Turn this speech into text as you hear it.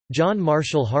John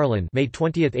Marshall Harlan (May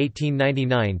 20,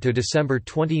 1899 to December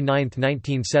 29,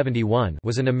 1971)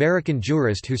 was an American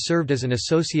jurist who served as an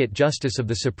associate justice of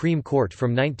the Supreme Court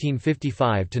from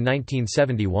 1955 to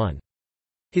 1971.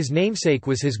 His namesake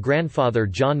was his grandfather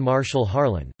John Marshall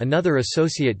Harlan, another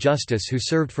associate justice who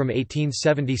served from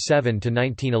 1877 to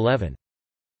 1911.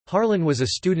 Harlan was a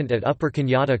student at Upper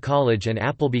Kenyatta College and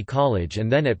Appleby College and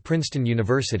then at Princeton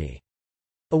University.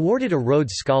 Awarded a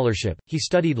Rhodes Scholarship, he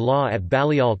studied law at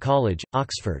Balliol College,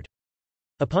 Oxford.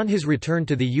 Upon his return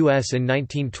to the U.S. in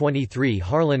 1923,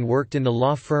 Harlan worked in the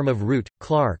law firm of Root,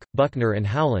 Clark, Buckner and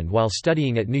Howland while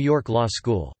studying at New York Law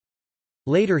School.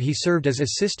 Later he served as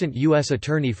Assistant U.S.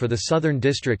 Attorney for the Southern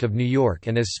District of New York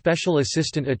and as Special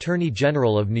Assistant Attorney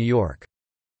General of New York.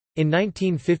 In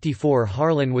 1954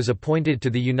 Harlan was appointed to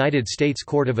the United States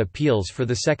Court of Appeals for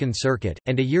the Second Circuit,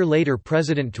 and a year later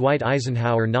President Dwight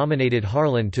Eisenhower nominated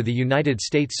Harlan to the United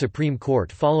States Supreme Court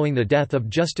following the death of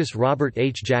Justice Robert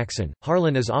H. Jackson.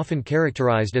 Harlan is often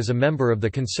characterized as a member of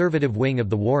the conservative wing of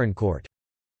the Warren Court.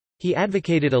 He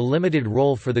advocated a limited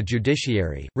role for the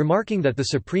judiciary, remarking that the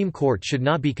Supreme Court should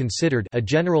not be considered a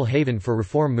general haven for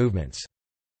reform movements.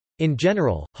 In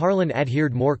general, Harlan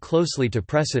adhered more closely to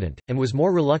precedent, and was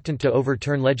more reluctant to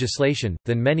overturn legislation,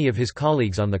 than many of his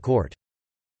colleagues on the court.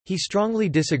 He strongly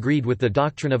disagreed with the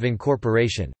doctrine of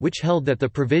incorporation, which held that the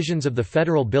provisions of the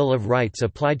Federal Bill of Rights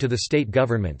applied to the state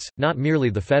governments, not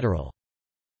merely the federal.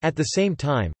 At the same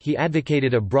time, he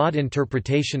advocated a broad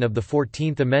interpretation of the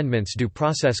 14th Amendment's Due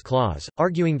Process Clause,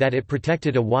 arguing that it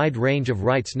protected a wide range of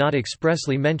rights not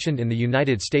expressly mentioned in the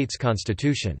United States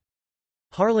Constitution.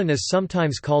 Harlan is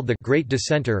sometimes called the Great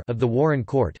Dissenter of the Warren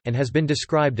Court, and has been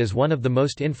described as one of the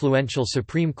most influential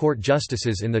Supreme Court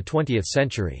justices in the 20th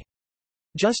century.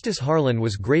 Justice Harlan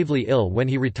was gravely ill when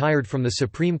he retired from the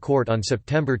Supreme Court on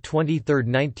September 23,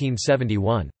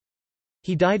 1971.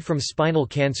 He died from spinal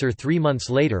cancer 3 months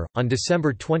later, on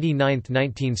December 29,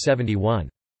 1971.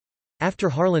 After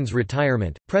Harlan's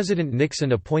retirement, President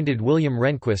Nixon appointed William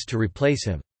Rehnquist to replace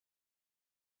him.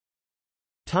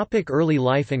 Early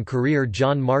life and career.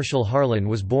 John Marshall Harlan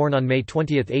was born on May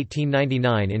 20,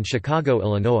 1899 in Chicago,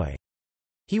 Illinois.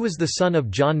 He was the son of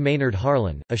John Maynard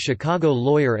Harlan, a Chicago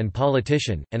lawyer and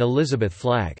politician, and Elizabeth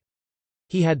Flagg.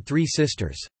 He had 3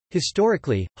 sisters.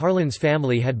 Historically, Harlan's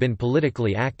family had been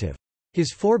politically active.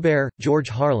 His forebear, George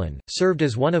Harlan, served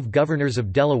as one of governors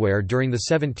of Delaware during the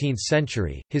 17th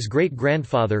century. His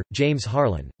great-grandfather, James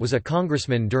Harlan, was a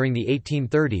congressman during the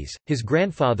 1830s. His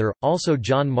grandfather, also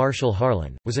John Marshall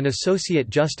Harlan, was an associate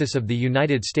justice of the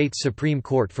United States Supreme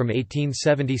Court from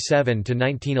 1877 to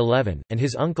 1911, and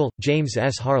his uncle, James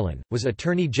S. Harlan, was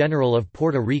Attorney General of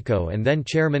Puerto Rico and then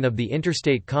chairman of the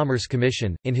Interstate Commerce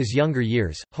Commission. In his younger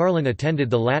years, Harlan attended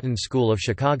the Latin School of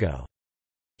Chicago.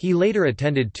 He later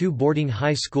attended 2 boarding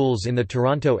high schools in the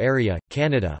Toronto area,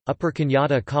 Canada, Upper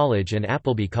Kenyatta College and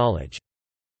Appleby College.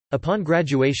 Upon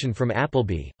graduation from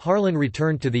Appleby, Harlan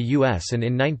returned to the U.S. and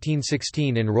in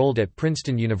 1916 enrolled at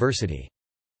Princeton University.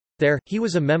 There, he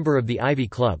was a member of the Ivy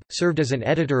Club, served as an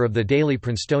editor of the Daily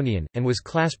Princetonian, and was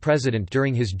class president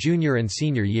during his junior and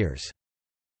senior years.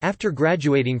 After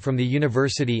graduating from the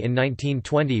university in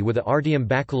 1920 with a Artium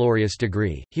baccalaureus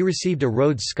degree, he received a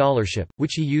Rhodes Scholarship,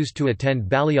 which he used to attend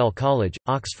Balliol College,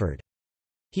 Oxford.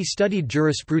 He studied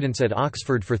jurisprudence at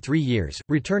Oxford for 3 years,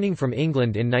 returning from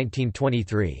England in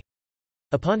 1923.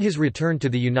 Upon his return to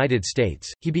the United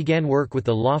States, he began work with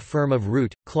the law firm of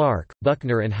Root, Clark,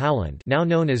 Buckner and Howland, now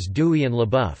known as Dewey and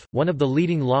LaBeouf, one of the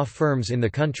leading law firms in the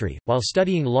country, while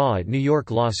studying law at New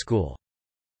York Law School.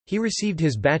 He received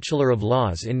his Bachelor of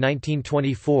Laws in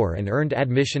 1924 and earned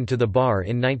admission to the bar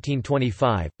in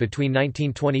 1925. Between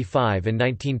 1925 and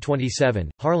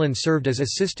 1927, Harlan served as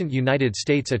Assistant United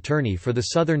States Attorney for the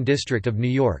Southern District of New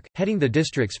York, heading the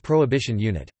district's Prohibition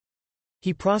Unit.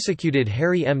 He prosecuted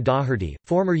Harry M. Daugherty,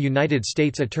 former United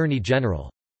States Attorney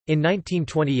General. In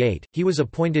 1928, he was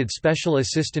appointed Special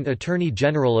Assistant Attorney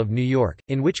General of New York,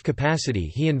 in which capacity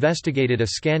he investigated a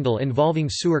scandal involving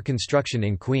sewer construction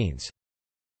in Queens.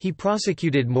 He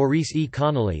prosecuted Maurice E.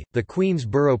 Connolly, the Queens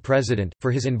Borough President, for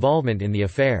his involvement in the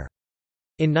affair.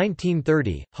 In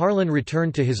 1930, Harlan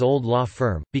returned to his old law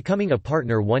firm, becoming a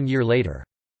partner 1 year later.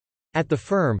 At the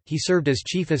firm, he served as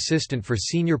chief assistant for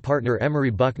senior partner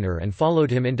Emory Buckner and followed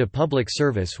him into public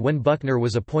service when Buckner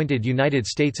was appointed United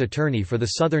States Attorney for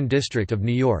the Southern District of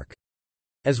New York.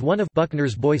 As one of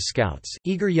Buckner's Boy Scouts,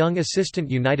 eager young assistant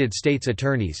United States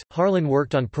attorneys, Harlan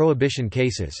worked on prohibition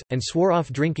cases, and swore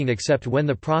off drinking except when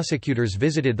the prosecutors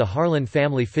visited the Harlan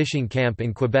family fishing camp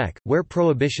in Quebec, where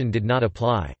prohibition did not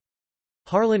apply.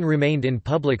 Harlan remained in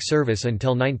public service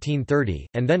until 1930,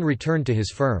 and then returned to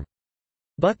his firm.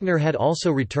 Buckner had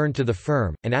also returned to the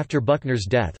firm, and after Buckner's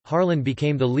death, Harlan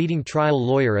became the leading trial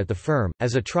lawyer at the firm.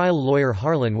 As a trial lawyer,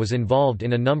 Harlan was involved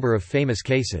in a number of famous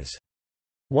cases.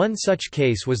 One such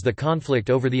case was the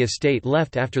conflict over the estate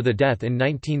left after the death in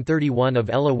 1931 of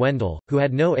Ella Wendell, who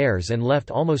had no heirs and left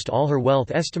almost all her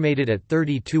wealth, estimated at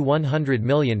 $30 to $100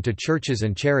 million, to churches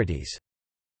and charities.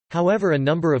 However, a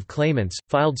number of claimants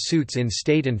filed suits in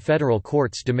state and federal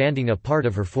courts demanding a part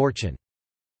of her fortune.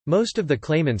 Most of the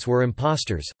claimants were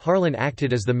impostors. Harlan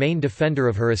acted as the main defender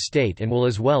of her estate and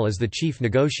as well as the chief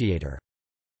negotiator.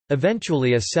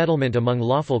 Eventually, a settlement among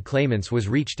lawful claimants was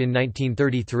reached in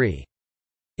 1933.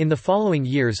 In the following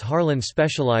years, Harlan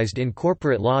specialized in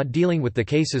corporate law, dealing with the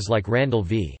cases like Randall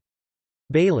v.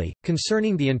 Bailey,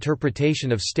 concerning the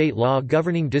interpretation of state law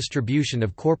governing distribution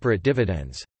of corporate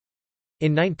dividends.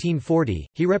 In 1940,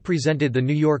 he represented the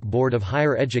New York Board of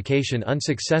Higher Education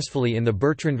unsuccessfully in the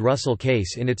Bertrand Russell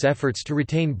case. In its efforts to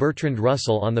retain Bertrand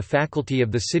Russell on the faculty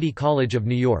of the City College of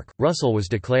New York, Russell was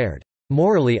declared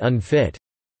morally unfit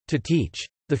to teach.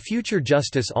 The future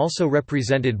justice also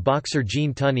represented boxer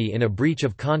Gene Tunney in a breach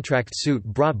of contract suit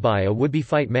brought by a would-be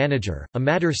fight manager, a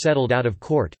matter settled out of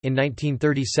court. In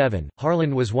 1937,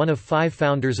 Harlan was one of 5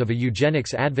 founders of a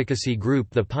eugenics advocacy group,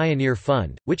 the Pioneer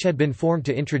Fund, which had been formed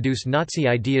to introduce Nazi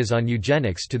ideas on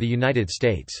eugenics to the United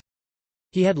States.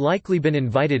 He had likely been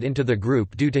invited into the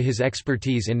group due to his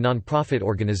expertise in nonprofit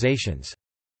organizations.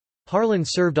 Harlan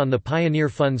served on the Pioneer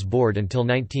Fund's board until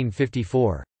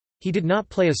 1954. He did not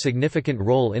play a significant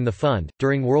role in the fund.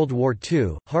 During World War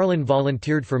II, Harlan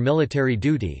volunteered for military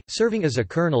duty, serving as a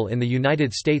colonel in the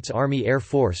United States Army Air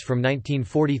Force from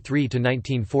 1943 to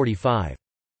 1945.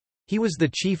 He was the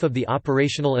chief of the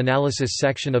Operational Analysis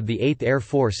Section of the 8th Air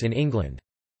Force in England.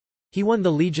 He won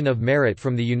the Legion of Merit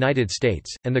from the United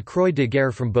States, and the Croix de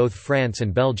Guerre from both France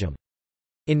and Belgium.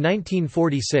 In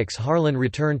 1946, Harlan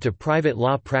returned to private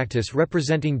law practice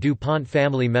representing DuPont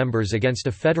family members against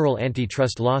a federal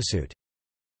antitrust lawsuit.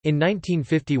 In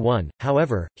 1951,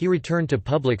 however, he returned to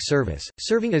public service,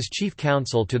 serving as chief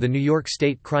counsel to the New York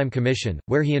State Crime Commission,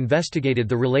 where he investigated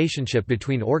the relationship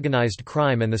between organized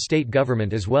crime and the state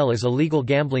government as well as illegal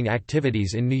gambling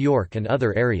activities in New York and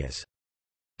other areas.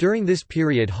 During this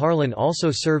period, Harlan also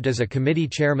served as a committee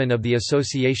chairman of the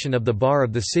Association of the Bar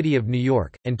of the City of New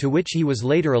York, and to which he was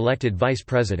later elected vice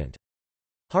president.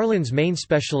 Harlan's main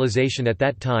specialization at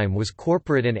that time was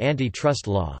corporate and antitrust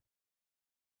law.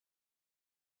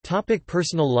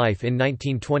 Personal life. In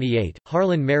 1928,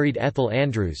 Harlan married Ethel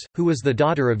Andrews, who was the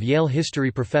daughter of Yale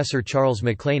history professor Charles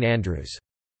McLean Andrews.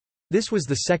 This was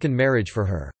the second marriage for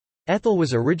her. Ethel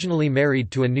was originally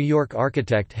married to a New York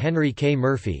architect Henry K.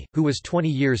 Murphy, who was 20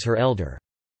 years her elder.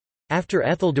 After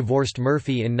Ethel divorced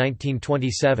Murphy in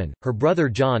 1927, her brother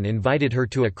John invited her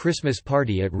to a Christmas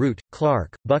party at Root,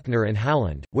 Clark, Buckner and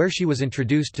Howland, where she was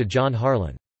introduced to John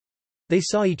Harlan. They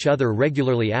saw each other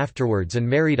regularly afterwards and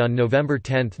married on November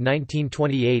 10,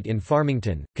 1928 in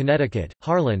Farmington, Connecticut.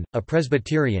 Harlan, a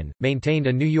Presbyterian, maintained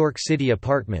a New York City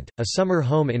apartment, a summer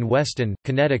home in Weston,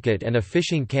 Connecticut and a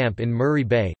fishing camp in Murray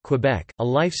Bay, Quebec, a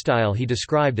lifestyle he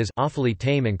described as awfully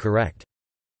tame and correct.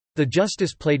 The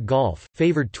justice played golf,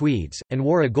 favored tweeds, and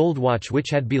wore a gold watch which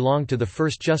had belonged to the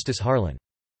first Justice Harlan.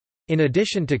 In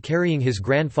addition to carrying his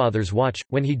grandfather's watch,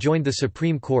 when he joined the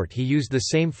Supreme Court he used the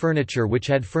same furniture which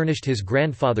had furnished his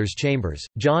grandfather's chambers.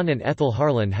 John and Ethel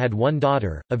Harlan had one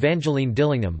daughter, Evangeline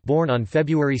Dillingham, born on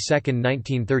February 2,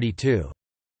 1932.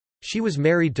 She was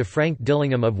married to Frank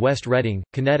Dillingham of West Reading,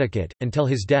 Connecticut, until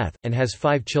his death, and has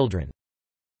 5 children.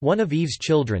 One of Eve's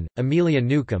children, Amelia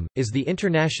Newcomb, is the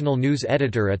international news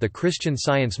editor at the Christian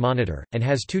Science Monitor, and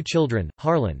has 2 children,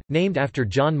 Harlan, named after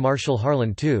John Marshall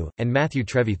Harlan II, and Matthew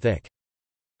Trevey Thick.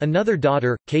 Another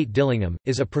daughter, Kate Dillingham,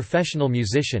 is a professional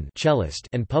musician, cellist,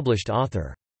 and published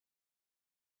author.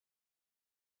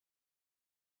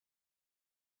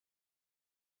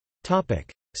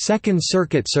 Second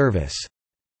Circuit service.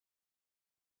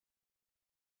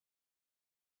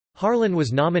 Harlan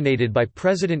was nominated by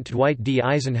President Dwight D.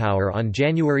 Eisenhower on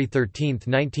January 13,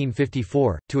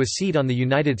 1954, to a seat on the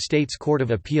United States Court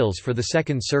of Appeals for the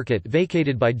Second Circuit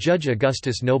vacated by Judge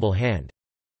Augustus Noble Hand.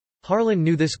 Harlan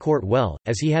knew this court well,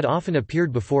 as he had often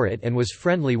appeared before it and was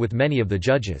friendly with many of the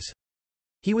judges.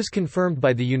 He was confirmed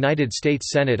by the United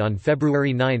States Senate on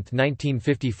February 9,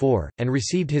 1954, and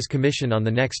received his commission on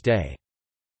the next day.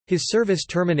 His service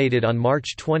terminated on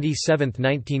March 27,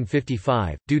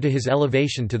 1955, due to his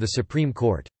elevation to the Supreme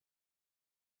Court.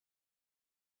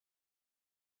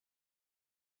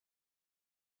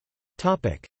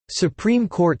 Supreme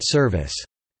Court service.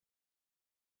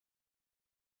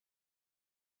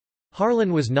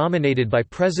 Harlan was nominated by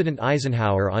President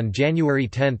Eisenhower on January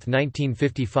 10,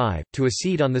 1955, to a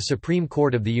seat on the Supreme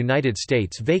Court of the United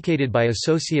States vacated by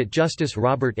Associate Justice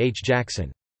Robert H.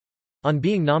 Jackson. On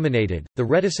being nominated, the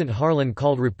reticent Harlan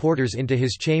called reporters into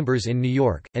his chambers in New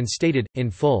York, and stated,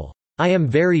 in full, "I am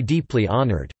very deeply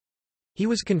honored." He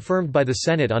was confirmed by the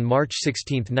Senate on March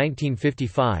 16,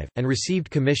 1955, and received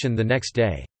commission the next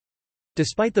day.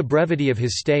 Despite the brevity of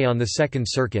his stay on the Second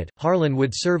Circuit, Harlan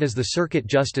would serve as the circuit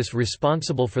justice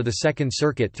responsible for the Second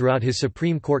Circuit throughout his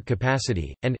Supreme Court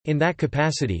capacity, and, in that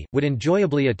capacity, would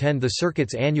enjoyably attend the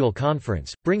circuit's annual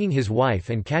conference, bringing his wife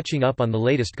and catching up on the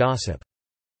latest gossip.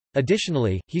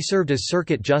 Additionally, he served as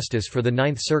circuit justice for the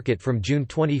Ninth Circuit from June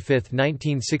 25,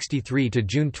 1963 to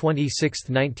June 26,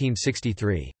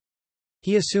 1963.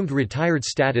 He assumed retired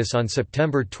status on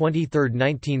September 23,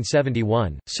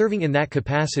 1971, serving in that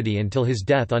capacity until his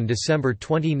death on December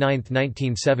 29,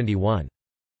 1971.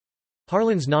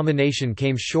 Harlan's nomination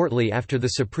came shortly after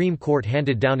the Supreme Court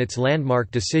handed down its landmark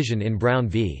decision in Brown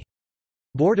v.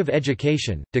 Board of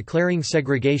Education, declaring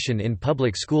segregation in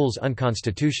public schools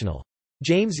unconstitutional.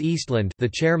 James Eastland, the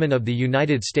chairman of the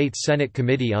United States Senate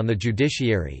Committee on the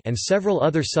Judiciary, and several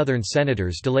other Southern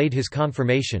senators delayed his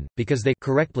confirmation, because they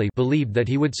correctly believed that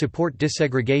he would support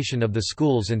desegregation of the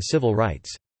schools and civil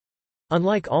rights.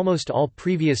 Unlike almost all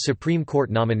previous Supreme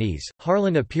Court nominees,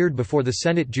 Harlan appeared before the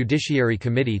Senate Judiciary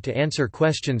Committee to answer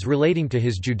questions relating to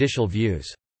his judicial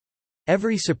views.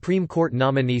 Every Supreme Court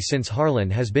nominee since Harlan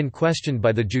has been questioned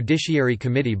by the Judiciary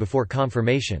Committee before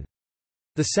confirmation.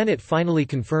 The Senate finally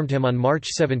confirmed him on March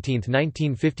 17,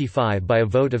 1955 by a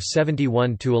vote of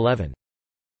 71 to 11.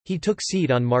 He took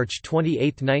seat on March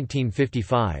 28,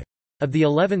 1955. Of the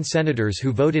 11 senators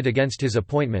who voted against his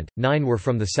appointment, 9 were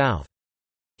from the South.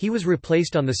 He was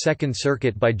replaced on the Second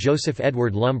Circuit by Joseph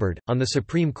Edward Lombard. On the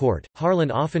Supreme Court,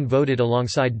 Harlan often voted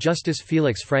alongside Justice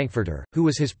Felix Frankfurter, who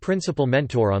was his principal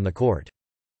mentor on the court.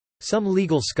 Some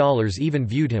legal scholars even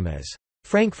viewed him as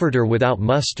Frankfurter without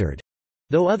mustard,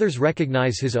 though others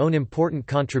recognize his own important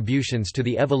contributions to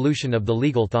the evolution of the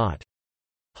legal thought.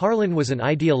 Harlan was an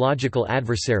ideological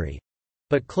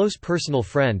adversary—but close personal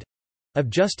friend—of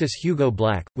Justice Hugo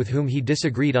Black, with whom he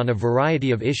disagreed on a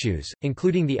variety of issues,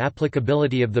 including the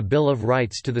applicability of the Bill of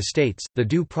Rights to the states, the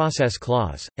Due Process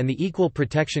Clause, and the Equal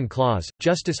Protection Clause.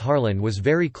 Justice Harlan was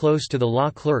very close to the law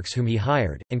clerks whom he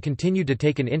hired, and continued to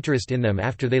take an interest in them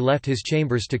after they left his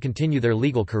chambers to continue their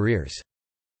legal careers.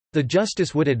 The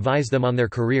justice would advise them on their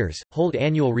careers, hold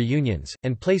annual reunions,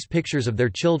 and place pictures of their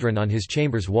children on his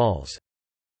chamber's walls.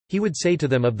 He would say to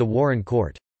them of the Warren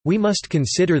Court, "We must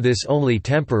consider this only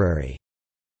temporary,"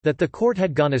 that the court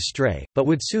had gone astray, but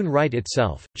would soon right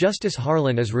itself. Justice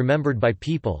Harlan is remembered by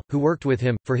people, who worked with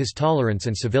him, for his tolerance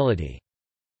and civility.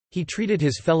 He treated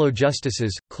his fellow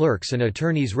justices, clerks and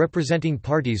attorneys representing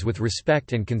parties with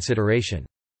respect and consideration.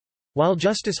 While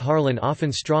Justice Harlan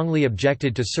often strongly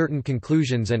objected to certain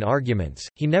conclusions and arguments,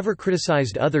 he never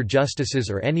criticized other justices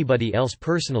or anybody else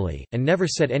personally, and never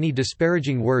said any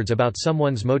disparaging words about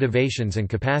someone's motivations and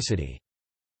capacity.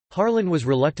 Harlan was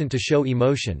reluctant to show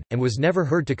emotion, and was never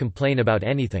heard to complain about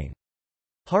anything.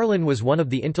 Harlan was one of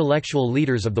the intellectual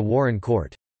leaders of the Warren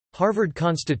Court. Harvard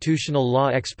constitutional law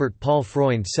expert Paul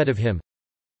Freund said of him,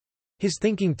 "His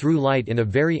thinking threw light in a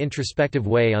very introspective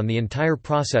way on the entire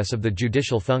process of the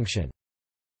judicial function.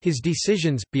 His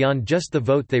decisions, beyond just the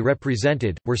vote they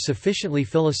represented, were sufficiently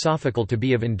philosophical to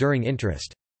be of enduring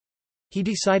interest. He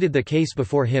decided the case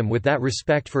before him with that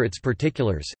respect for its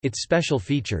particulars, its special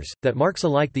features, that marks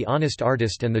alike the honest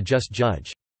artist and the just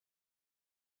judge."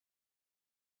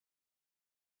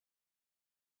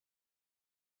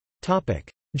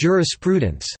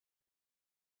 Jurisprudence.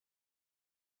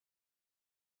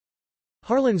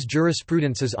 Harlan's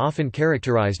jurisprudence is often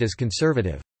characterized as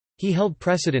conservative. He held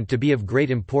precedent to be of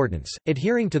great importance,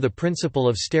 adhering to the principle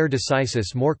of stare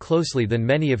decisis more closely than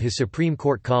many of his Supreme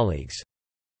Court colleagues.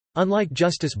 Unlike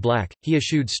Justice Black, he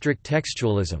eschewed strict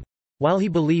textualism. While he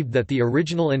believed that the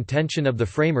original intention of the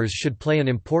framers should play an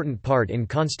important part in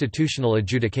constitutional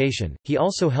adjudication, he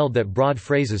also held that broad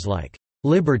phrases like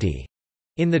liberty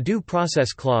in the Due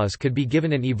Process Clause could be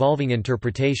given an evolving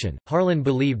interpretation. Harlan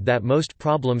believed that most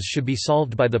problems should be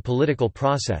solved by the political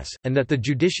process, and that the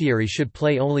judiciary should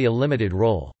play only a limited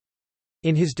role.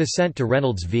 In his dissent to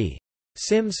Reynolds v.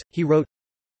 Sims, he wrote,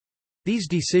 "These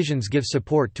decisions give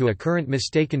support to a current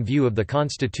mistaken view of the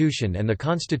Constitution and the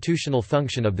constitutional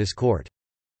function of this court.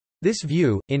 This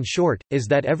view, in short, is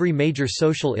that every major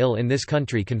social ill in this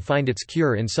country can find its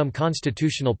cure in some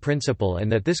constitutional principle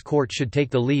and that this court should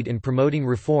take the lead in promoting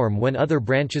reform when other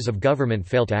branches of government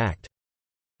fail to act.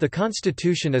 The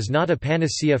Constitution is not a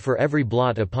panacea for every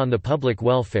blot upon the public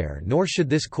welfare, nor should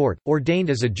this court, ordained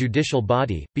as a judicial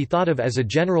body, be thought of as a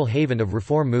general haven of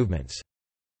reform movements.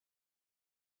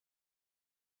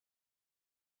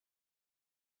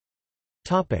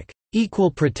 Equal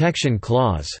Protection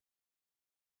Clause.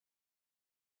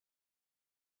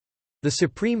 The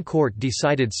Supreme Court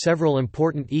decided several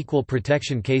important equal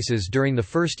protection cases during the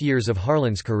first years of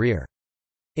Harlan's career.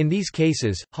 In these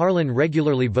cases, Harlan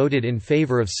regularly voted in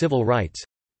favor of civil rights.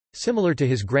 Similar to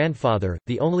his grandfather,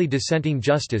 the only dissenting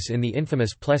justice in the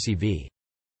infamous Plessy v.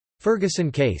 Ferguson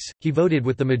case, he voted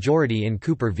with the majority in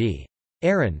Cooper v.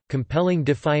 Aaron, compelling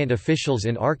defiant officials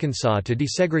in Arkansas to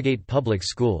desegregate public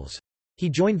schools. He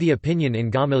joined the opinion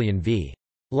in Gamillion v.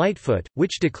 Lightfoot,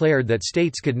 which declared that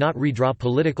states could not redraw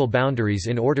political boundaries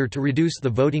in order to reduce the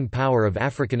voting power of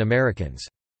African Americans.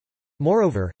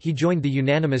 Moreover, he joined the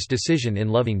unanimous decision in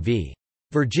Loving v.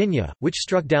 Virginia, which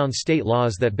struck down state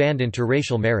laws that banned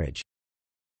interracial marriage.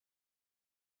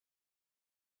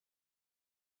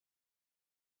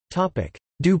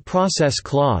 Due Process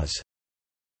Clause.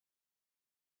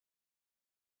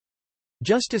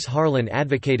 Justice Harlan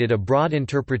advocated a broad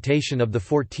interpretation of the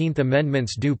 14th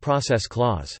Amendment's Due Process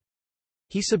Clause.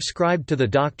 He subscribed to the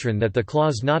doctrine that the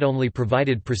clause not only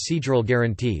provided procedural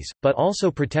guarantees, but also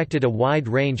protected a wide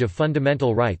range of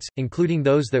fundamental rights, including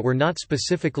those that were not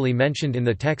specifically mentioned in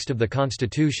the text of the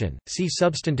Constitution. See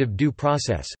substantive due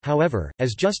process. However,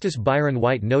 as Justice Byron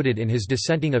White noted in his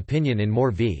dissenting opinion in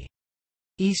Moore v.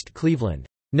 East Cleveland,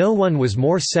 "No one was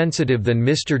more sensitive than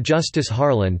Mr. Justice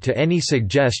Harlan to any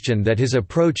suggestion that his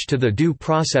approach to the Due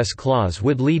Process Clause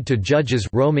would lead to judges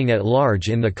roaming at large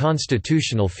in the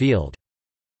constitutional field."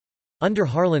 Under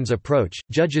Harlan's approach,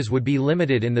 judges would be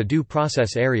limited in the due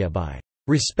process area by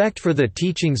respect for the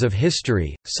teachings of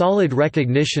history, solid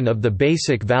recognition of the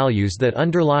basic values that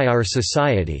underlie our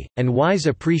society, and wise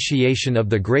appreciation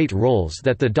of the great roles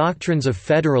that the doctrines of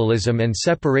federalism and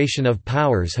separation of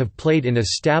powers have played in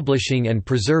establishing and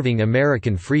preserving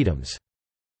American freedoms.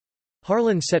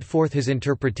 Harlan set forth his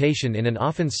interpretation in an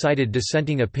often cited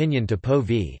dissenting opinion to Poe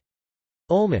v.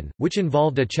 Ullman, which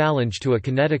involved a challenge to a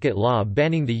Connecticut law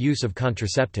banning the use of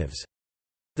contraceptives.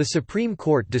 The Supreme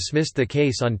Court dismissed the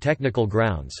case on technical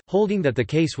grounds, holding that the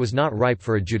case was not ripe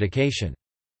for adjudication.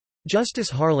 Justice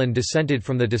Harlan dissented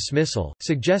from the dismissal,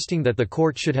 suggesting that the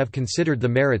court should have considered the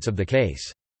merits of the case.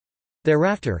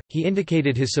 Thereafter, he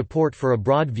indicated his support for a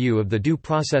broad view of the Due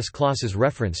Process Clause's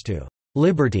reference to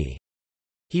liberty.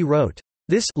 He wrote,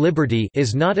 "This liberty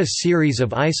is not a series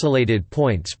of isolated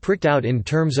points pricked out in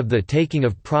terms of the taking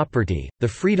of property, the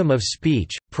freedom of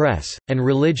speech, press, and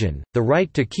religion, the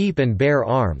right to keep and bear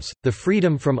arms, the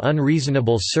freedom from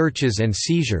unreasonable searches and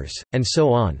seizures, and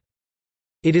so on.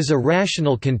 It is a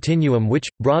rational continuum which,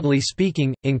 broadly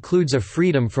speaking, includes a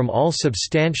freedom from all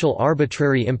substantial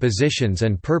arbitrary impositions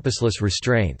and purposeless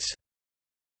restraints."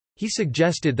 He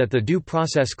suggested that the Due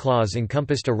Process Clause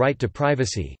encompassed a right to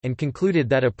privacy, and concluded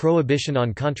that a prohibition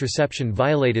on contraception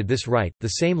violated this right. The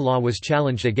same law was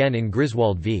challenged again in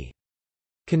Griswold v.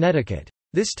 Connecticut.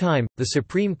 This time, the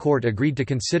Supreme Court agreed to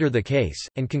consider the case,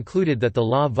 and concluded that the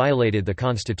law violated the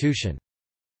Constitution.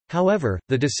 However,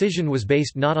 the decision was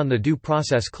based not on the Due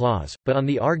Process Clause, but on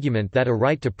the argument that a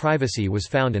right to privacy was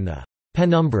found in the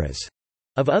penumbras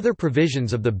of other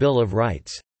provisions of the Bill of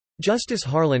Rights. Justice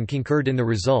Harlan concurred in the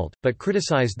result, but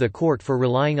criticized the court for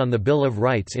relying on the Bill of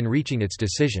Rights in reaching its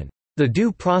decision. "The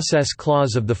Due Process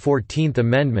Clause of the 14th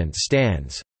Amendment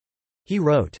stands," he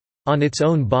wrote, "on its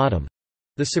own bottom."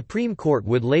 The Supreme Court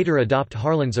would later adopt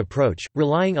Harlan's approach,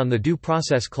 relying on the Due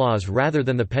Process Clause rather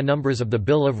than the penumbras of the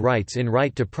Bill of Rights in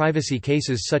right to privacy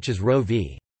cases such as Roe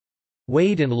v.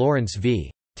 Wade and Lawrence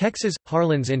v. Texas.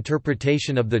 Harlan's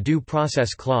interpretation of the Due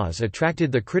Process Clause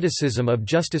attracted the criticism of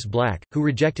Justice Black, who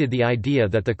rejected the idea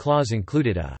that the clause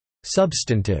included a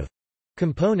substantive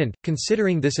component,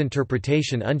 considering this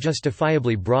interpretation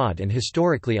unjustifiably broad and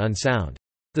historically unsound.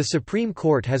 The Supreme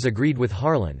Court has agreed with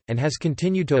Harlan, and has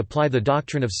continued to apply the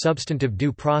doctrine of substantive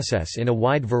due process in a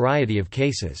wide variety of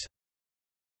cases.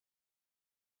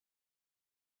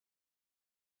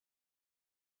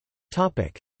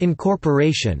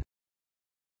 Incorporation.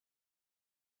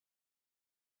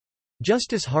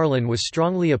 Justice Harlan was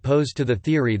strongly opposed to the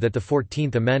theory that the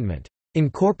 14th Amendment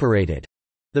incorporated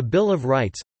the Bill of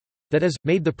Rights—that is,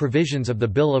 made the provisions of the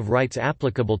Bill of Rights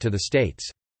applicable to the states.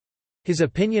 His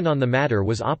opinion on the matter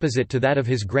was opposite to that of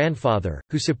his grandfather,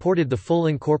 who supported the full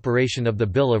incorporation of the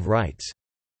Bill of Rights.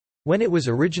 When it was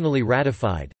originally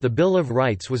ratified, the Bill of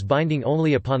Rights was binding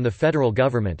only upon the federal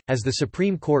government, as the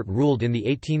Supreme Court ruled in the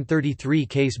 1833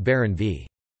 case Barron v.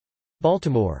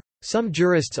 Baltimore. Some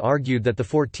jurists argued that the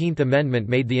 14th Amendment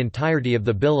made the entirety of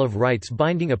the Bill of Rights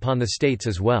binding upon the states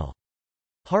as well.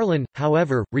 Harlan,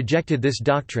 however, rejected this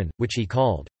doctrine, which he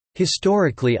called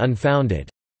historically unfounded.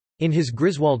 In his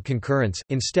Griswold concurrence,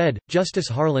 instead, Justice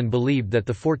Harlan believed that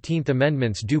the 14th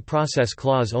Amendment's Due Process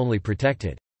Clause only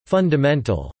protected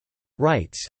fundamental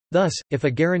rights. Thus, if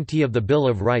a guarantee of the Bill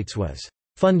of Rights was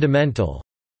fundamental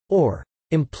or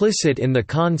implicit in the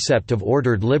concept of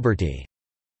ordered liberty,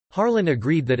 Harlan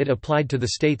agreed that it applied to the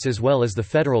states as well as the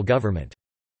federal government.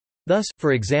 Thus,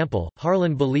 for example,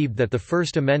 Harlan believed that the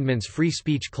First Amendment's free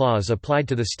speech clause applied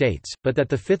to the states, but that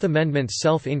the Fifth Amendment's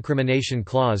self-incrimination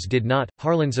clause did not.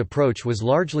 Harlan's approach was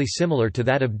largely similar to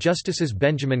that of Justices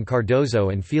Benjamin Cardozo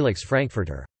and Felix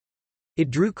Frankfurter. It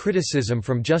drew criticism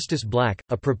from Justice Black,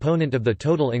 a proponent of the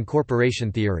total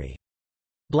incorporation theory.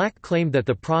 Black claimed that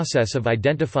the process of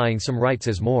identifying some rights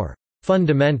as more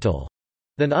fundamental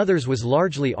than others was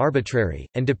largely arbitrary,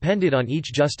 and depended on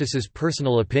each justice's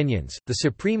personal opinions. The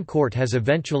Supreme Court has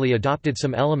eventually adopted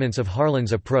some elements of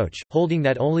Harlan's approach, holding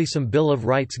that only some Bill of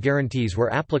Rights guarantees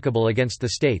were applicable against the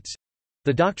states,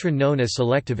 the doctrine known as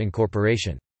selective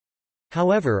incorporation.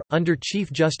 However, under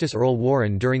Chief Justice Earl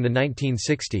Warren during the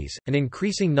 1960s, an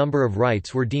increasing number of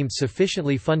rights were deemed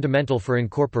sufficiently fundamental for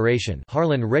incorporation.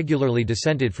 Harlan regularly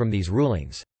dissented from these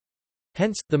rulings.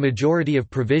 Hence, the majority of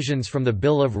provisions from the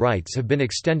Bill of Rights have been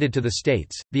extended to the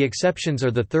states. The exceptions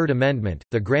are the Third Amendment,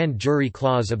 the Grand Jury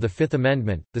Clause of the Fifth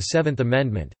Amendment, the Seventh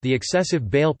Amendment, the excessive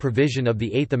bail provision of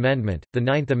the Eighth Amendment, the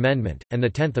Ninth Amendment, and the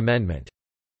Tenth Amendment.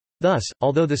 Thus,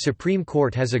 although the Supreme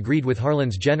Court has agreed with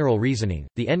Harlan's general reasoning,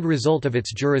 the end result of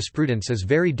its jurisprudence is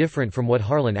very different from what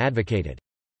Harlan advocated.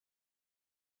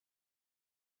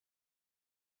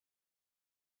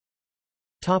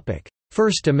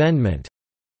 First Amendment.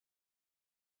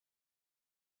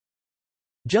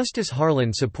 Justice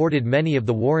Harlan supported many of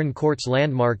the Warren Court's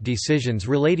landmark decisions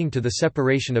relating to the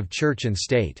separation of church and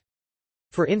state.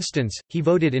 For instance, he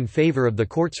voted in favor of the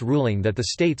court's ruling that the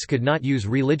states could not use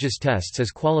religious tests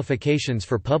as qualifications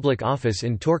for public office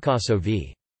in Torcaso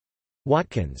v.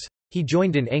 Watkins. He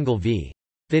joined in Engel v.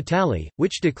 Vitale,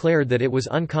 which declared that it was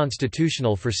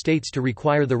unconstitutional for states to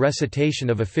require the recitation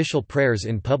of official prayers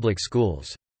in public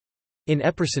schools. In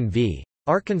Epperson v.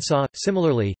 Arkansas,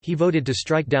 similarly, he voted to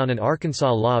strike down an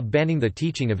Arkansas law banning the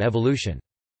teaching of evolution.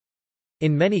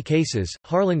 In many cases,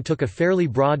 Harlan took a fairly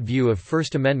broad view of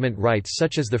First Amendment rights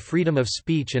such as the freedom of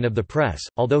speech and of the press,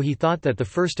 although he thought that the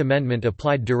First Amendment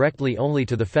applied directly only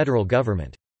to the federal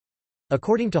government.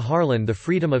 According to Harlan, the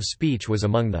freedom of speech was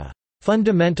among the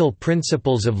fundamental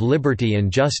principles of liberty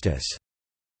and justice,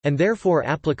 and therefore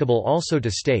applicable also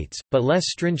to states, but less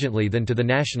stringently than to the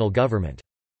national government.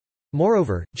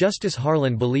 Moreover, Justice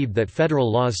Harlan believed that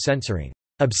federal laws censoring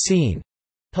obscene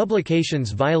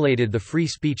publications violated the free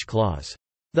speech clause.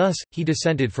 Thus, he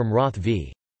dissented from Roth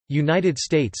v. United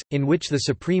States, in which the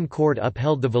Supreme Court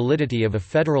upheld the validity of a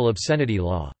federal obscenity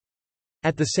law.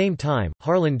 At the same time,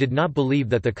 Harlan did not believe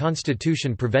that the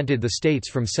Constitution prevented the states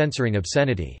from censoring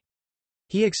obscenity.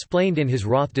 He explained in his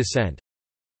Roth dissent,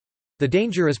 "The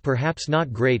danger is perhaps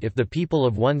not great if the people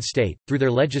of one state, through their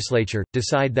legislature,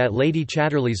 decide that Lady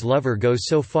Chatterley's lover goes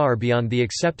so far beyond the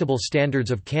acceptable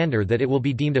standards of candor that it will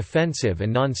be deemed offensive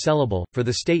and non-sellable, for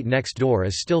the state next door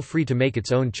is still free to make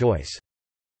its own choice.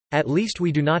 At least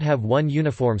we do not have one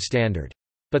uniform standard.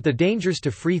 But the dangers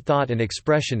to free thought and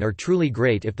expression are truly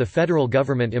great if the federal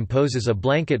government imposes a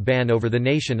blanket ban over the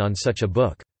nation on such a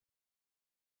book.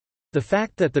 The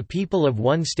fact that the people of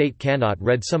one state cannot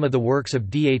read some of the works of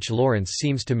D. H. Lawrence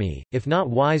seems to me, if not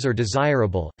wise or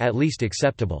desirable, at least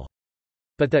acceptable.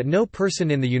 But that no person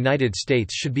in the United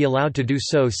States should be allowed to do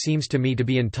so seems to me to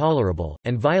be intolerable,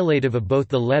 and violative of both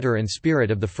the letter and spirit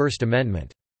of the First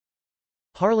Amendment."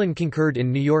 Harlan concurred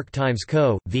in New York Times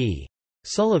Co. v.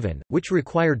 Sullivan, which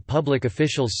required public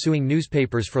officials suing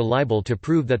newspapers for libel to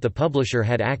prove that the publisher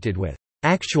had acted with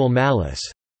actual malice.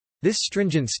 This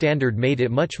stringent standard made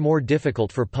it much more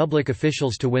difficult for public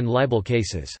officials to win libel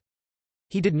cases.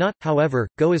 He did not, however,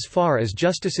 go as far as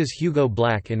Justices Hugo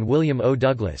Black and William O.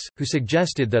 Douglas, who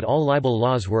suggested that all libel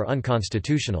laws were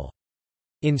unconstitutional.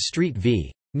 In Street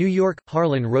v. New York,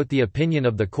 Harlan wrote the opinion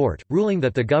of the court, ruling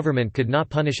that the government could not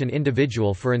punish an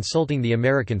individual for insulting the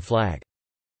American flag.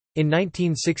 In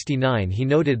 1969 he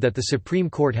noted that the Supreme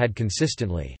Court had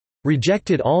consistently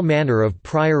rejected all manner of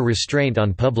prior restraint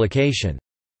on publication.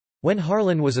 When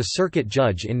Harlan was a circuit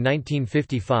judge in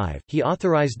 1955, he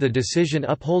authorized the decision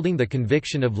upholding the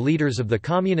conviction of leaders of the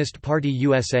Communist Party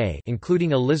USA,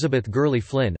 including Elizabeth Gurley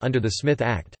Flynn, under the Smith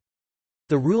Act.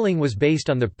 The ruling was based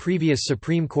on the previous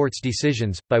Supreme Court's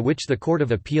decisions, by which the Court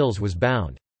of Appeals was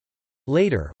bound.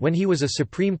 Later, when he was a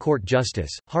Supreme Court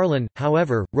justice, Harlan,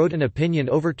 however, wrote an opinion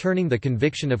overturning the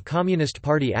conviction of Communist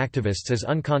Party activists as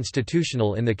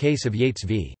unconstitutional in the case of Yates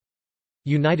v.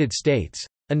 United States.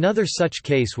 Another such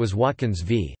case was Watkins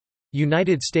v.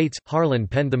 United States. Harlan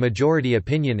penned the majority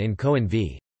opinion in Cohen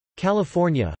v.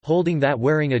 California, holding that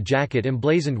wearing a jacket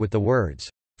emblazoned with the words,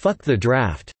 "Fuck the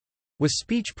draft," was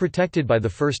speech protected by the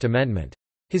First Amendment.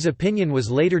 His opinion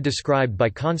was later described by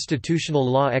constitutional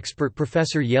law expert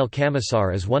Professor Yale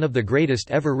Camisar as one of the greatest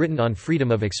ever written on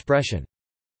freedom of expression.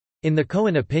 In the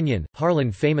Cohen opinion, Harlan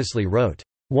famously wrote,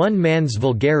 "One man's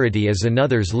vulgarity is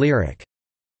another's lyric,"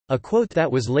 a quote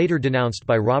that was later denounced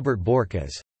by Robert Bork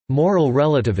as moral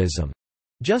relativism.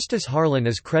 Justice Harlan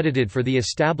is credited for the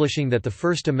establishing that the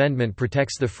First Amendment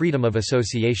protects the freedom of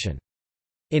association.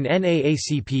 In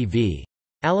NAACP v.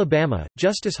 Alabama,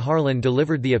 Justice Harlan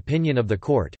delivered the opinion of the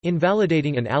court,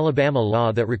 invalidating an Alabama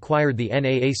law that required the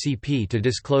NAACP to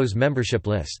disclose membership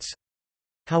lists.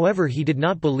 However, he did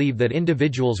not believe that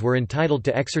individuals were entitled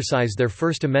to exercise their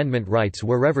First Amendment rights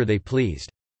wherever they pleased.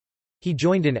 He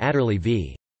joined in Adderley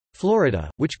v.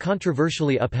 Florida, which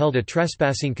controversially upheld a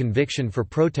trespassing conviction for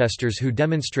protesters who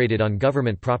demonstrated on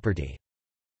government property.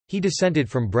 He dissented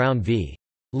from Brown v.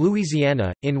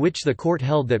 Louisiana, in which the court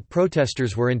held that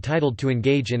protesters were entitled to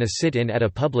engage in a sit-in at a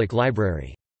public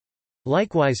library.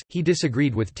 Likewise, he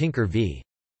disagreed with Tinker v.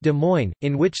 Des Moines,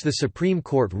 in which the Supreme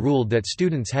Court ruled that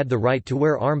students had the right to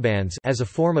wear armbands as a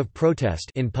form of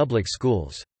protest in public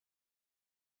schools.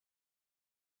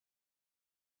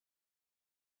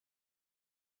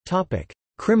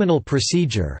 Criminal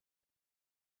procedure.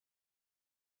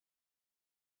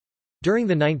 During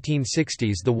the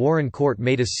 1960s, the Warren Court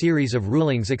made a series of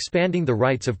rulings expanding the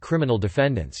rights of criminal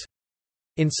defendants.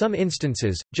 In some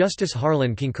instances, Justice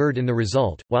Harlan concurred in the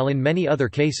result, while in many other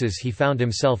cases he found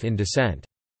himself in dissent.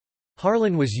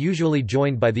 Harlan was usually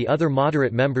joined by the other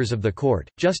moderate members of the court,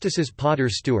 Justices Potter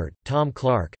Stewart, Tom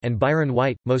Clark, and Byron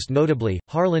White. Most notably,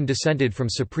 Harlan dissented from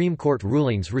Supreme Court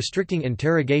rulings restricting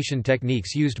interrogation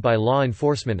techniques used by law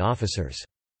enforcement officers.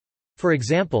 For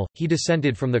example, he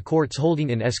dissented from the court's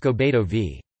holding in Escobedo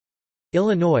v.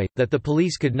 Illinois, that the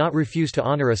police could not refuse to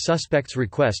honor a suspect's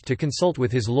request to consult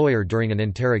with his lawyer during an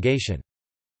interrogation.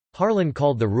 Harlan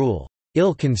called the rule,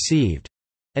 "ill-conceived,"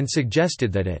 and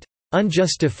suggested that it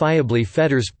unjustifiably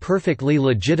fetters perfectly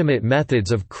legitimate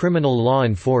methods of criminal law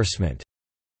enforcement.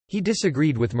 He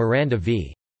disagreed with Miranda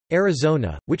v.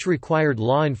 Arizona, which required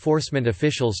law enforcement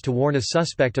officials to warn a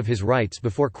suspect of his rights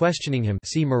before questioning him.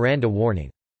 See Miranda warning.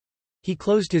 He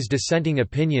closed his dissenting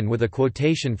opinion with a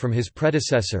quotation from his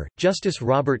predecessor, Justice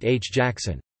Robert H.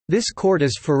 Jackson. "This court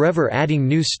is forever adding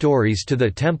new stories to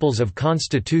the temples of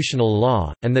constitutional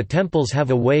law, and the temples have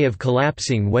a way of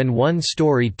collapsing when one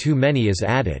story too many is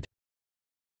added."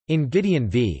 In Gideon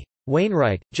v.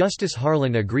 Wainwright, Justice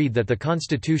Harlan agreed that the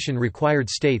Constitution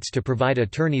required states to provide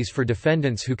attorneys for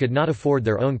defendants who could not afford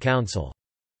their own counsel.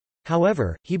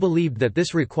 However, he believed that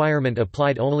this requirement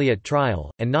applied only at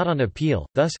trial, and not on appeal,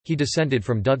 thus, he dissented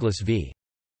from Douglas v.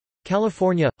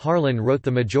 California. Harlan wrote the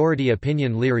majority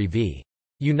opinion Leary v.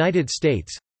 United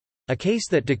States, a case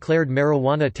that declared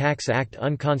Marijuana Tax Act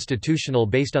unconstitutional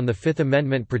based on the Fifth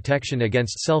Amendment protection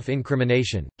against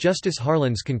self-incrimination. Justice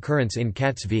Harlan's concurrence in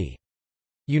Katz v.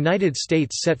 United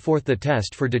States set forth the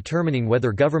test for determining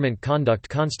whether government conduct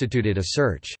constituted a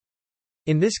search.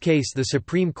 In this case, the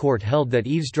Supreme Court held that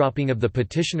eavesdropping of the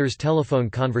petitioner's telephone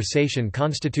conversation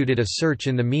constituted a search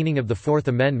in the meaning of the Fourth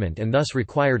Amendment and thus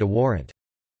required a warrant.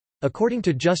 According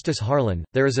to Justice Harlan,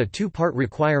 there is a two-part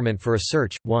requirement for a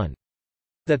search: 1.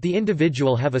 That the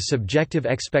individual have a subjective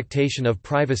expectation of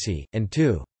privacy, and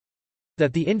 2.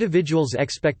 That the individual's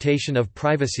expectation of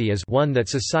privacy is one that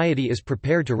society is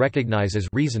prepared to recognize as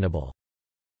reasonable.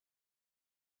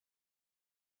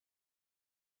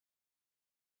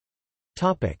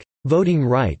 Voting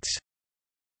rights.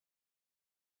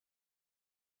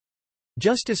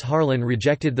 Justice Harlan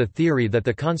rejected the theory that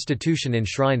the Constitution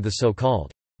enshrined the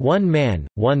so-called one man,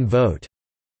 one vote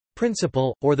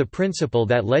principle, or the principle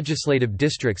that legislative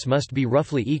districts must be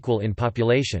roughly equal in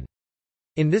population.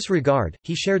 In this regard,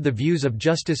 he shared the views of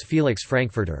Justice Felix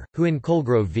Frankfurter, who in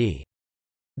Colgrove v.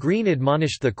 Green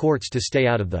admonished the courts to stay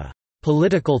out of the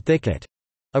political thicket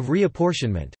of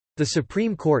reapportionment. The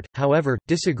Supreme Court, however,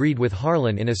 disagreed with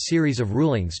Harlan in a series of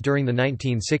rulings during the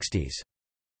 1960s.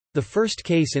 The first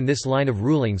case in this line of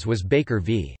rulings was Baker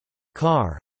v.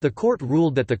 Carr. The court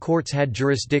ruled that the courts had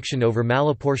jurisdiction over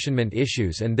malapportionment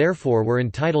issues and therefore were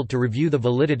entitled to review the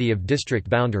validity of district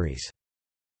boundaries.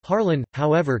 Harlan,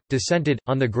 however, dissented,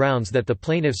 on the grounds that the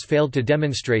plaintiffs failed to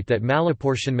demonstrate that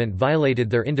malapportionment violated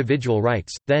their individual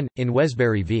rights. Then, in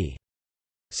Wesbury v.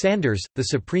 Sanders, the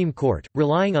Supreme Court,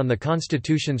 relying on the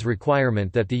Constitution's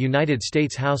requirement that the United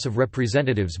States House of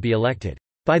Representatives be elected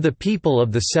by the people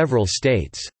of the several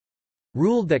states,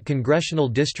 ruled that congressional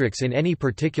districts in any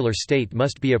particular state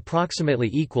must be approximately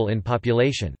equal in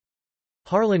population.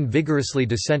 Harlan vigorously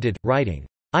dissented, writing,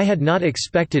 "I had not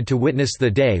expected to witness the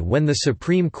day when the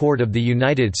Supreme Court of the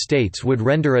United States would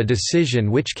render a decision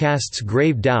which casts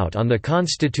grave doubt on the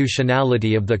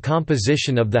constitutionality of the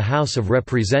composition of the House of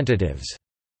Representatives.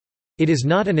 It is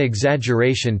not an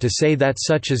exaggeration to say that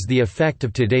such is the effect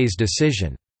of today's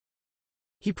decision."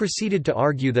 He proceeded to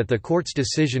argue that the court's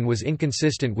decision was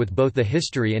inconsistent with both the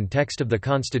history and text of the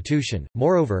Constitution.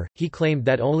 Moreover, he claimed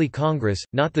that only Congress,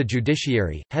 not the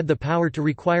judiciary, had the power to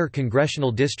require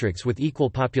congressional districts with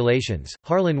equal populations.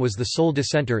 Harlan was the sole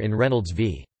dissenter in Reynolds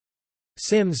v.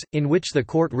 Sims, in which the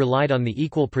court relied on the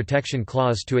Equal Protection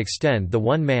Clause to extend the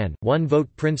one-man, one-vote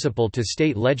principle to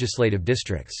state legislative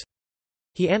districts.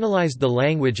 He analyzed the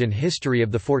language and history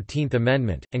of the 14th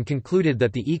Amendment, and concluded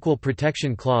that the Equal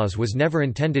Protection Clause was never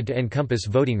intended to encompass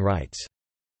voting rights.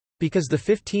 Because the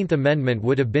 15th Amendment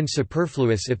would have been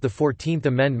superfluous if the 14th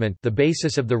Amendment, the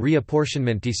basis of the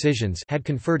reapportionment decisions, had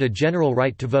conferred a general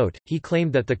right to vote, he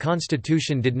claimed that the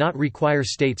Constitution did not require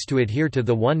states to adhere to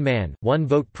the one-man,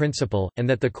 one-vote principle, and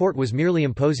that the court was merely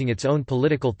imposing its own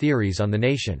political theories on the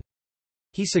nation.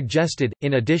 He suggested,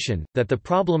 in addition, that the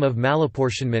problem of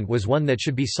malapportionment was one that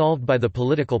should be solved by the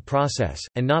political process,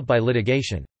 and not by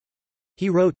litigation. He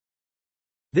wrote,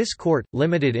 "This court,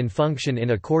 limited in function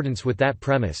in accordance with that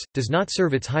premise, does not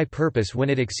serve its high purpose when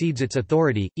it exceeds its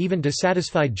authority, even to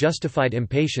satisfy justified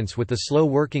impatience with the slow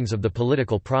workings of the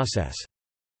political process.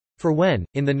 For when,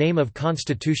 in the name of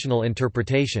constitutional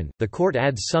interpretation, the court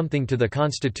adds something to the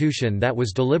Constitution that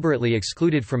was deliberately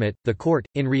excluded from it, the court,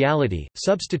 in reality,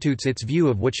 substitutes its view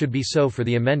of what should be so for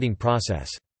the amending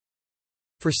process."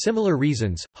 For similar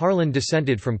reasons, Harlan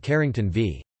dissented from Carrington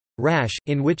v. Rash,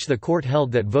 in which the court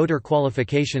held that voter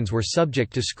qualifications were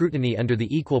subject to scrutiny under the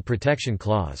Equal Protection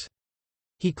Clause.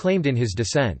 He claimed in his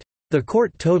dissent, "The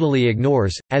court totally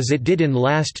ignores, as it did in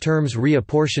last term's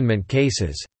reapportionment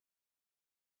cases,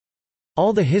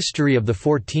 all the history of the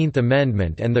 14th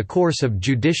Amendment and the course of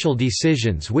judicial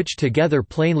decisions which together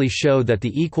plainly show that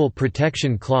the Equal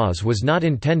Protection Clause was not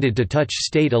intended to touch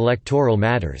state electoral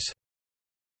matters."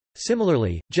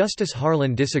 Similarly, Justice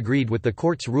Harlan disagreed with the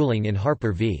court's ruling in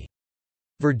Harper v.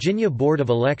 Virginia Board of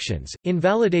Elections,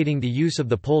 invalidating the use of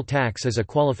the poll tax as a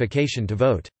qualification to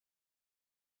vote.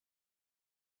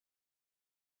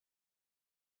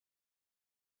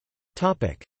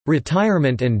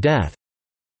 Retirement and death.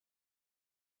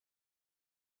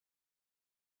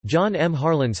 John M.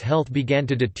 Harlan's health began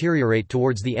to deteriorate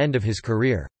towards the end of his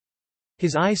career.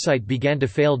 His eyesight began to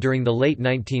fail during the late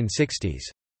 1960s.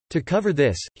 To cover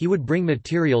this, he would bring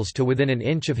materials to within an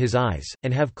inch of his eyes,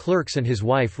 and have clerks and his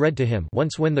wife read to him.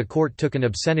 Once when the court took an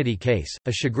obscenity case,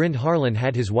 a chagrined Harlan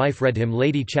had his wife read him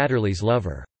Lady Chatterley's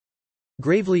Lover.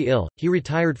 Gravely ill, he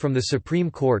retired from the Supreme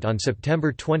Court on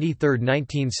September 23,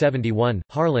 1971.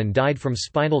 Harlan died from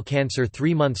spinal cancer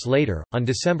 3 months later, on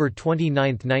December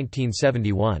 29,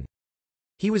 1971.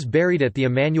 He was buried at the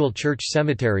Emmanuel Church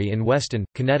Cemetery in Weston,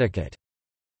 Connecticut.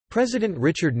 President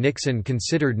Richard Nixon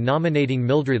considered nominating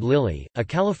Mildred Lilly, a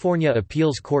California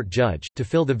appeals court judge, to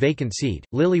fill the vacant seat.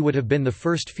 Lilly would have been the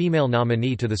first female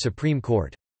nominee to the Supreme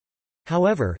Court.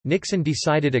 However, Nixon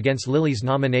decided against Lilly's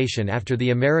nomination after the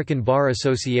American Bar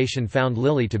Association found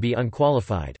Lilly to be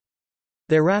unqualified.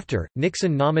 Thereafter,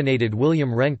 Nixon nominated William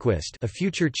Rehnquist, a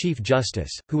future Chief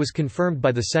Justice, who was confirmed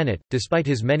by the Senate. Despite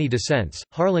his many dissents,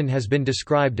 Harlan has been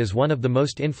described as one of the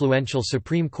most influential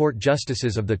Supreme Court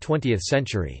justices of the 20th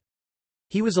century.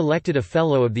 He was elected a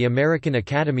Fellow of the American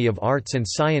Academy of Arts and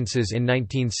Sciences in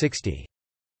 1960.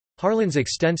 Harlan's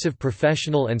extensive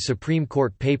professional and Supreme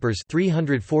Court papers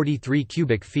 343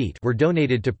 cubic feet were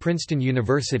donated to Princeton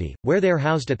University, where they are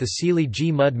housed at the Seeley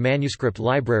G. Mudd Manuscript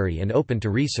Library and open to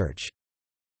research.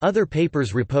 Other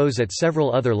papers repose at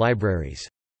several other libraries.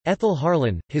 Ethel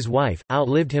Harlan, his wife,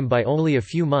 outlived him by only a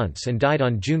few months and died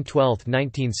on June 12,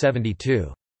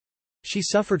 1972. She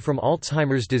suffered from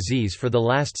Alzheimer's disease for the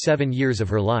last 7 years of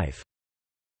her life.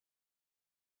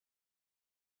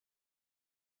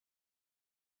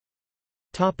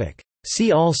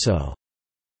 See also: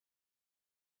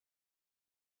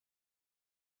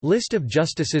 List of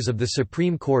Justices of the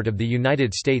Supreme Court of the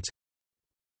United States,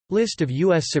 List of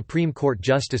U.S. Supreme Court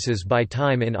Justices by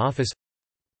time in office,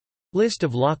 List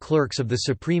of law clerks of the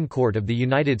Supreme Court of the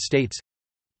United States,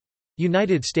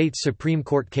 United States Supreme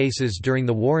Court cases during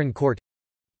the Warren Court,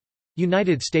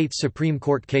 United States Supreme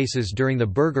Court cases during the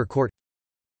Burger Court,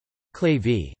 Clay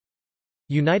v.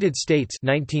 United States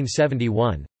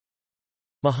 1971.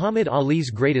 Muhammad Ali's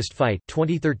Greatest Fight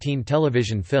 2013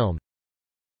 television film.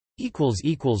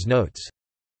 Notes